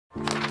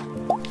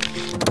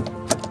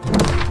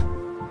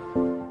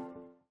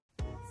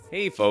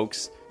Hey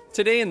folks,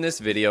 today in this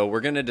video we're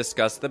going to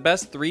discuss the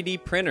best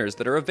 3D printers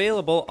that are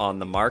available on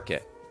the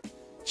market.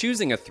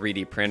 Choosing a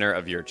 3D printer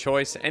of your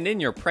choice and in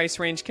your price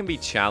range can be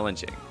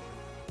challenging.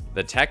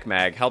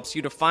 TheTechMag helps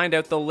you to find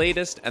out the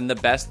latest and the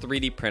best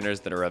 3D printers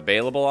that are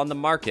available on the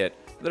market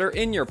that are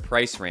in your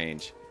price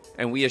range,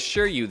 and we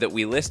assure you that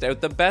we list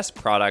out the best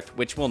product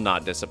which will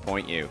not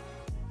disappoint you.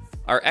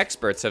 Our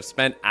experts have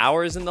spent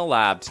hours in the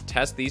lab to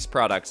test these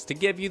products to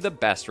give you the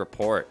best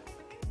report.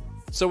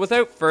 So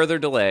without further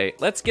delay,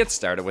 let's get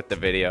started with the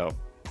video.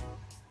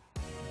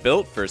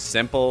 Built for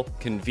simple,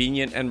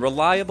 convenient, and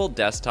reliable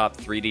desktop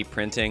 3D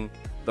printing,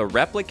 the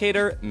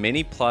Replicator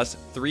Mini Plus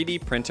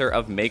 3D printer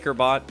of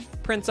MakerBot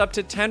prints up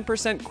to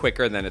 10%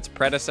 quicker than its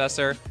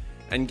predecessor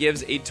and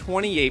gives a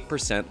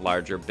 28%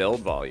 larger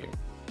build volume.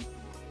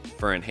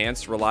 For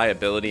enhanced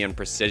reliability and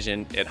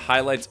precision, it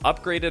highlights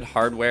upgraded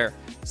hardware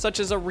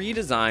such as a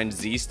redesigned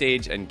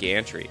Z-Stage and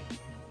gantry.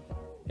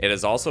 It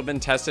has also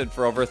been tested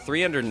for over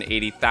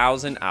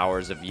 380,000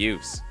 hours of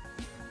use.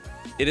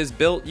 It is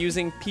built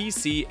using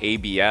PC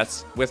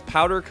ABS with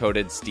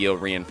powder-coated steel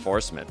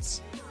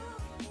reinforcements.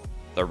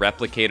 The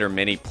Replicator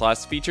Mini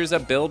Plus features a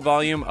build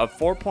volume of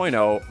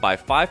 4.0 by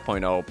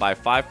 5.0 by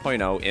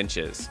 5.0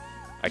 inches,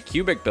 a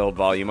cubic build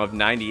volume of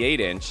 98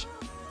 inch,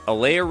 a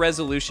layer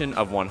resolution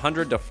of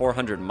 100 to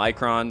 400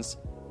 microns,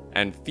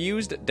 and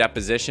fused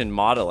deposition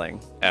modeling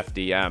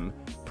 (FDM)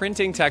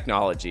 printing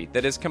technology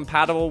that is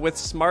compatible with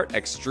Smart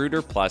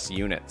Extruder Plus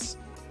units.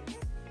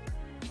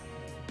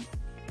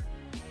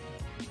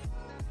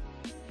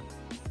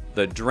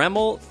 The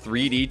Dremel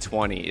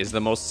 3D20 is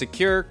the most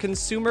secure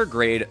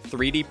consumer-grade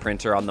 3D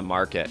printer on the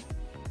market.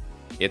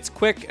 It's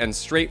quick and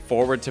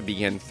straightforward to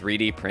begin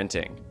 3D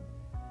printing.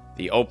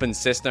 The open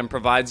system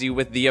provides you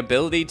with the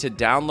ability to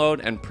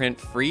download and print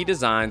free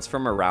designs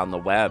from around the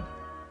web.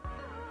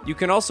 You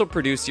can also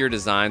produce your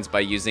designs by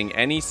using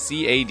any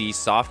CAD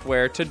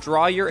software to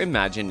draw your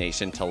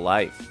imagination to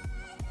life.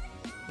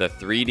 The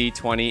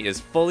 3D20 is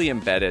fully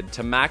embedded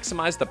to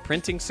maximize the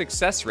printing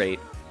success rate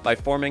by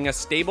forming a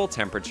stable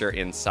temperature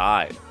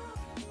inside.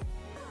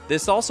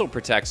 This also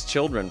protects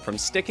children from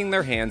sticking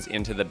their hands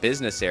into the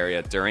business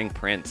area during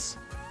prints.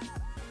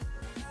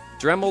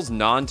 Dremel's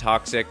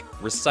non-toxic,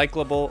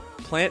 recyclable,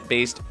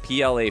 plant-based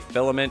PLA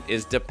filament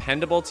is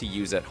dependable to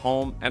use at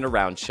home and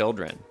around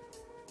children.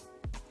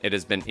 It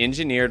has been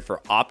engineered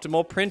for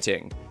optimal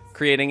printing,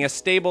 creating a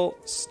stable,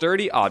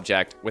 sturdy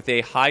object with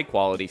a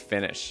high-quality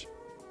finish.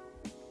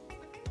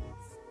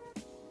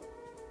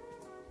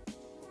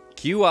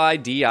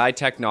 QIDI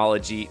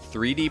Technology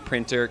 3D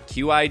Printer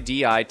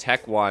QIDI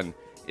Tech 1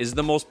 is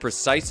the most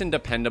precise and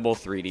dependable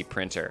 3D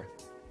printer.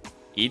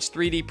 Each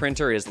 3D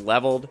printer is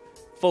leveled,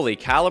 fully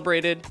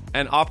calibrated,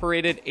 and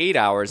operated 8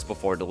 hours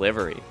before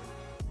delivery.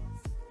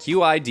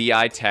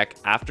 QIDI Tech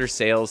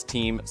after-sales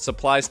team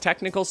supplies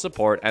technical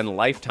support and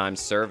lifetime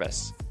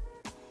service.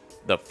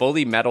 The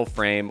fully metal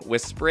frame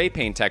with spray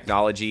paint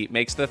technology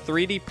makes the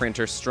 3D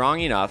printer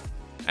strong enough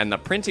and the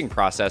printing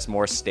process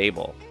more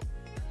stable.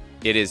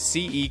 It is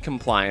CE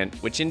compliant,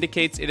 which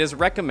indicates it is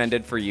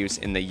recommended for use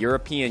in the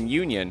European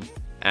Union,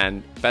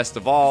 and, best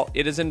of all,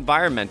 it is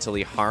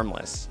environmentally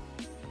harmless.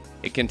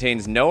 It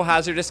contains no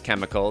hazardous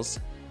chemicals,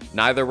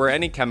 neither were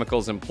any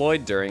chemicals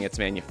employed during its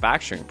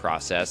manufacturing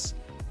process,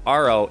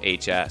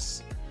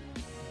 ROHS.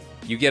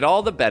 You get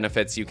all the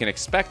benefits you can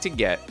expect to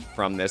get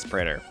from this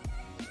printer.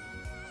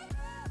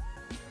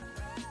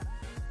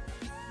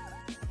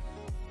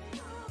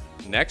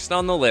 Next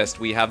on the list,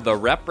 we have the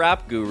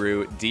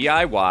REPRAPGURU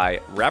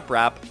DIY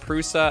RepRap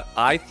Prusa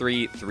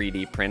i3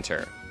 3D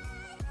printer.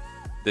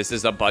 This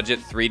is a budget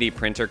 3D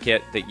printer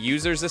kit that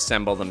users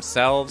assemble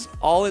themselves,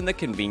 all in the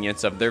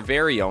convenience of their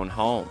very own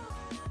home.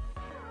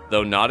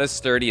 Though not as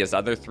sturdy as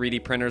other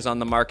 3D printers on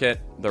the market,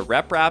 the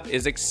RepRap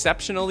is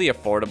exceptionally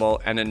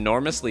affordable and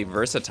enormously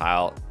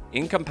versatile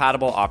in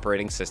compatible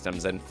operating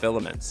systems and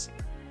filaments.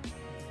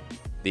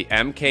 The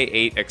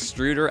MK8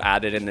 extruder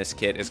added in this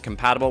kit is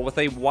compatible with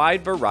a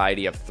wide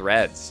variety of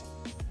threads.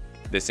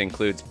 This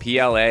includes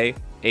PLA,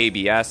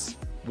 ABS,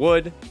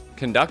 wood,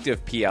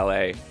 conductive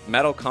PLA,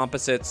 metal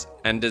composites,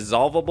 and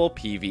dissolvable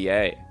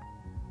PVA.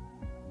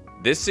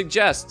 This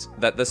suggests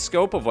that the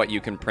scope of what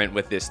you can print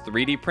with this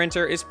 3D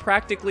printer is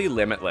practically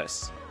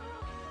limitless.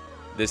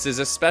 This is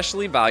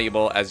especially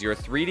valuable as your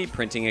 3D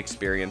printing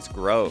experience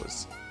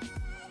grows.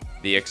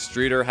 The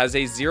extruder has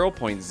a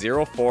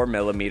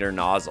 0.04mm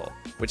nozzle,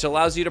 which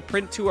allows you to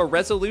print to a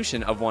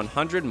resolution of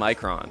 100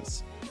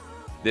 microns.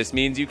 This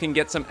means you can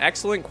get some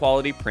excellent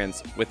quality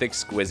prints with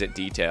exquisite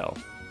detail.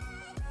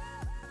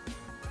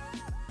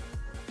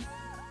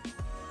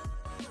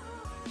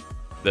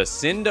 The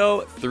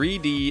Sindo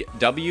 3D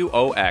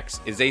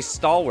WOX is a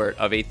stalwart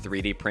of a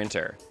 3D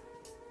printer.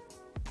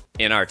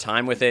 In our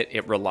time with it,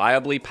 it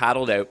reliably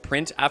paddled out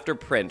print after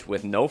print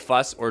with no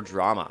fuss or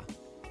drama.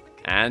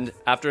 And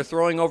after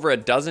throwing over a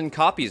dozen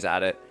copies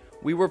at it,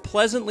 we were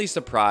pleasantly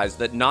surprised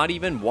that not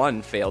even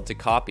one failed to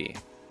copy.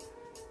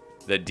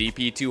 The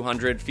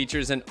DP200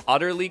 features an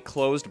utterly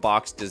closed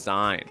box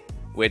design,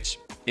 which,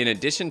 in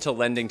addition to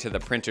lending to the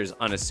printer's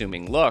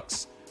unassuming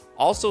looks,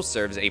 also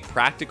serves a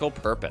practical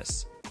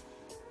purpose.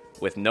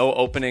 With no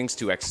openings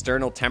to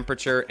external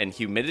temperature and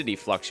humidity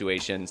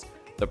fluctuations,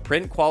 the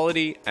print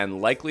quality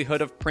and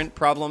likelihood of print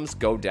problems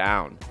go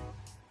down.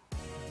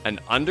 An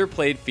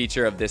underplayed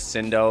feature of this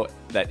Cindo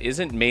that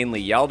isn't mainly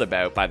yelled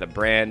about by the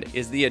brand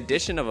is the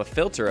addition of a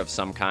filter of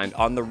some kind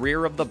on the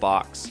rear of the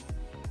box.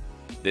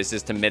 This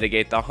is to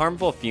mitigate the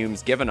harmful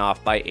fumes given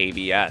off by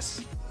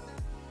ABS.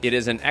 It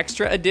is an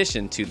extra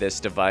addition to this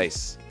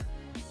device.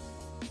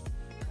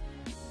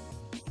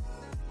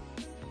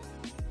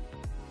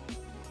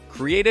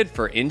 Created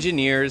for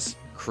engineers,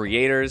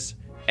 creators,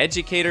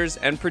 educators,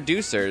 and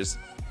producers,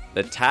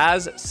 the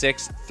Taz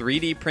 6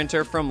 3D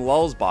printer from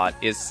Lulzbot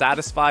is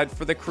satisfied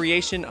for the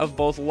creation of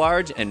both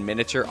large and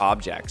miniature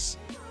objects.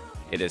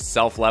 It is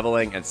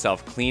self-leveling and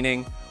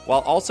self-cleaning,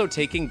 while also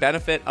taking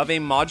benefit of a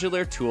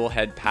modular tool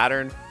head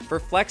pattern for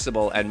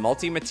flexible and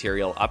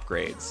multi-material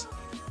upgrades.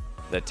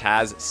 The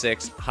Taz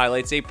 6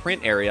 highlights a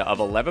print area of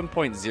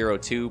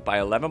 11.02 by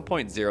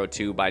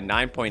 11.02 by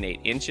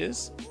 9.8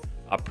 inches,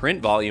 a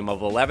print volume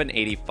of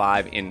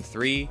 1185 in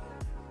 3,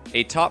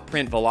 a top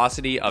print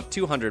velocity of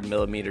 200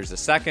 millimeters a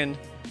second,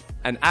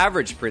 an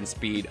average print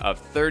speed of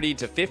 30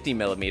 to 50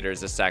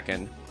 millimeters a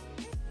second.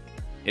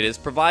 It is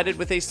provided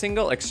with a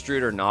single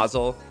extruder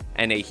nozzle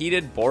and a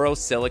heated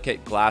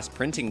borosilicate glass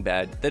printing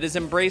bed that is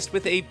embraced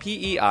with a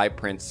PEI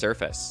print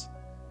surface.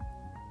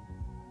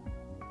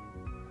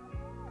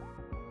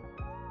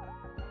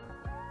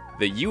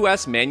 The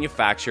US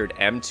manufactured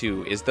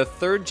M2 is the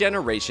third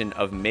generation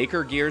of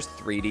MakerGear's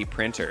 3D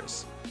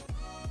printers.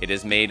 It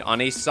is made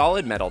on a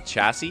solid metal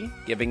chassis,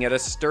 giving it a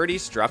sturdy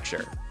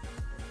structure.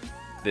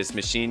 This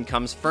machine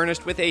comes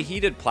furnished with a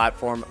heated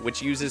platform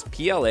which uses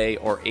PLA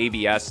or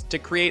ABS to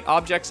create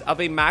objects of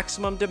a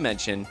maximum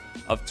dimension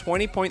of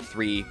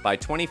 20.3 by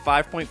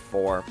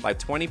 25.4 by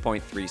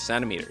 20.3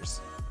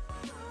 centimeters.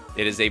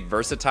 It is a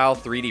versatile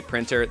 3D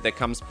printer that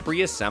comes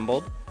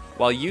pre-assembled,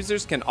 while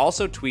users can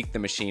also tweak the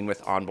machine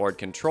with onboard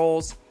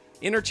controls,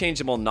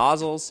 interchangeable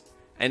nozzles,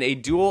 and a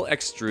dual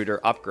extruder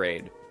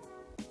upgrade.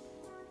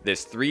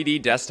 This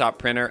 3D desktop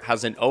printer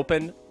has an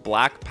open,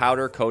 black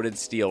powder-coated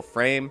steel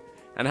frame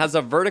and has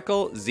a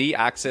vertical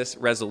Z-axis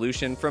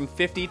resolution from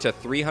 50 to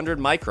 300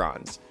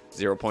 microns,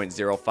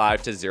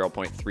 0.05 to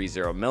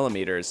 0.30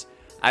 millimeters,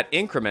 at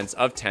increments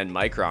of 10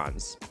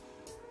 microns.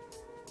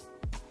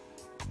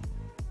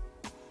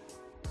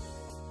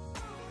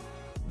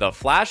 The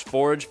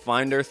FlashForge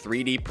Finder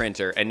 3D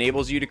printer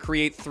enables you to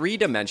create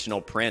three-dimensional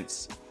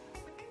prints.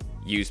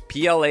 Use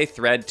PLA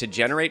thread to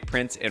generate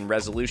prints in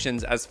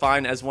resolutions as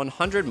fine as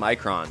 100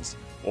 microns,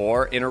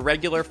 or in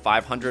irregular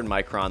 500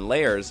 micron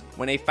layers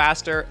when a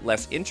faster,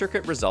 less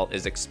intricate result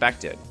is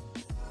expected.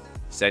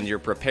 Send your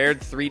prepared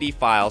 3D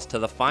files to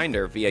the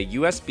Finder via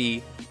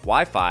USB,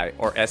 Wi-Fi,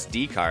 or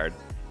SD card,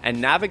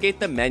 and navigate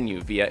the menu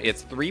via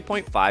its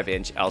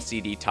 3.5-inch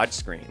LCD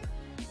touchscreen.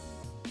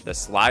 The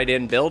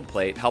slide-in build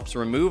plate helps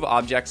remove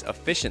objects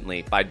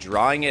efficiently by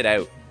drawing it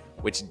out,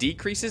 which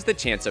decreases the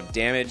chance of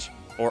damage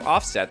or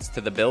offsets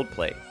to the build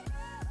plate.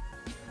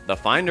 The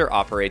Finder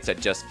operates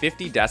at just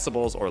 50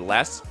 decibels or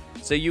less,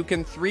 so you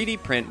can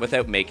 3D print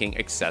without making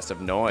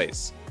excessive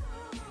noise.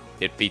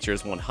 It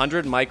features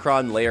 100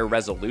 micron layer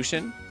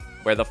resolution,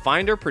 where the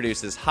Finder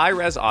produces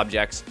high-res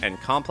objects and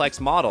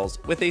complex models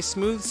with a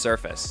smooth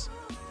surface.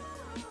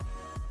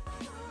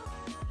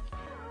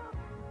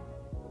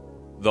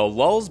 The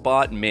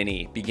Lulzbot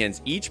Mini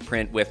begins each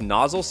print with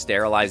nozzle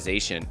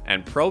sterilization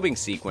and probing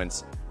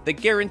sequence that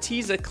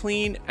guarantees a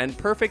clean and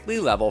perfectly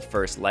level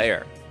first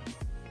layer.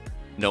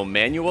 No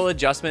manual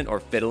adjustment or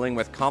fiddling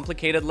with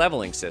complicated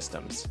leveling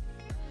systems.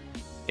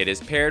 It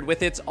is paired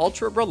with its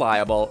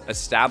ultra-reliable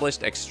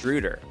established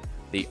extruder.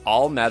 The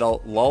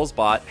all-metal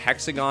Lulzbot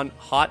hexagon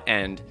hot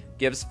end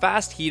gives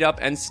fast heat up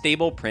and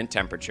stable print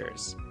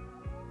temperatures.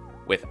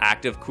 With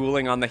active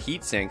cooling on the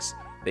heat sinks,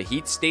 the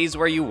heat stays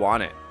where you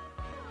want it.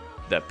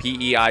 The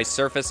PEI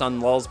surface on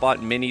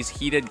Lulzbot Mini's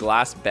heated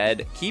glass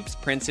bed keeps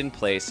prints in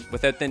place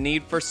without the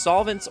need for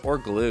solvents or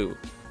glue.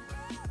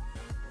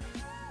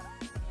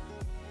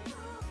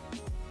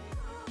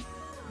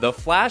 The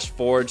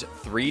FlashForge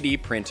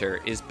 3D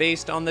printer is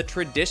based on the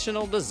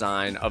traditional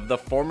design of the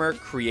former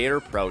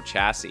Creator Pro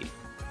chassis.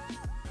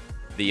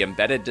 The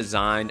embedded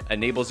design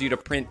enables you to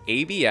print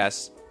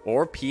ABS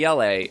or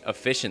PLA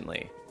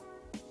efficiently.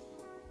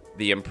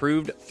 The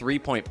improved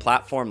 3-point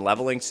platform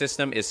leveling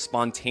system is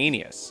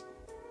spontaneous.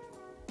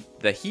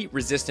 The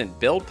heat-resistant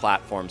build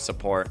platform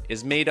support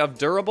is made of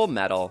durable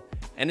metal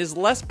and is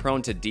less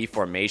prone to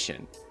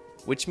deformation,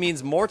 which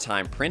means more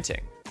time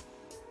printing.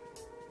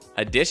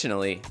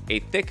 Additionally, a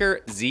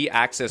thicker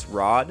Z-axis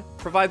rod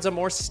provides a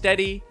more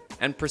steady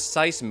and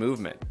precise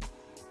movement.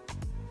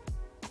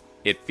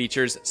 It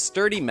features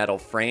sturdy metal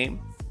frame,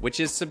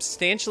 which is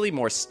substantially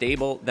more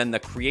stable than the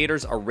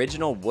creator's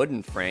original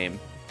wooden frame,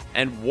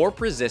 and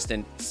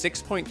warp-resistant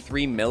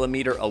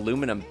 6.3mm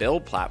aluminum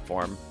build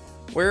platform,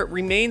 where it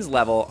remains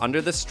level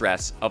under the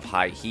stress of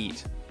high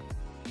heat.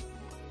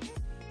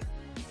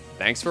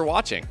 Thanks for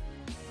watching.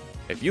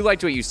 If you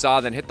liked what you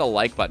saw, then hit the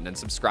like button and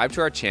subscribe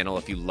to our channel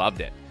if you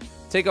loved it.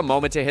 Take a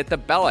moment to hit the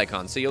bell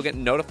icon so you'll get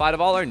notified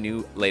of all our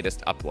new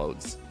latest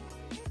uploads.